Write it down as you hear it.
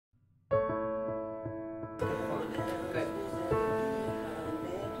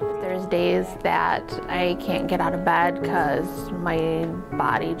days that I can't get out of bed because my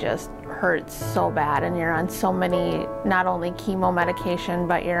body just hurts so bad, and you're on so many, not only chemo medication,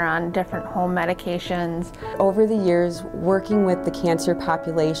 but you're on different home medications. Over the years, working with the cancer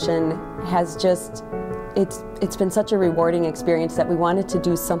population has just, it's been such a rewarding experience that we wanted to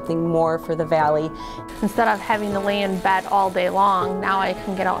do something more for the Valley. Instead of having to lay in bed all day long, now I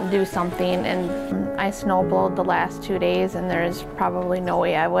can get out and do something. And I snowblowed the last 2 days, and there's probably no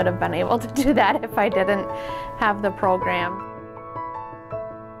way I would have been able to do that if I didn't have the program.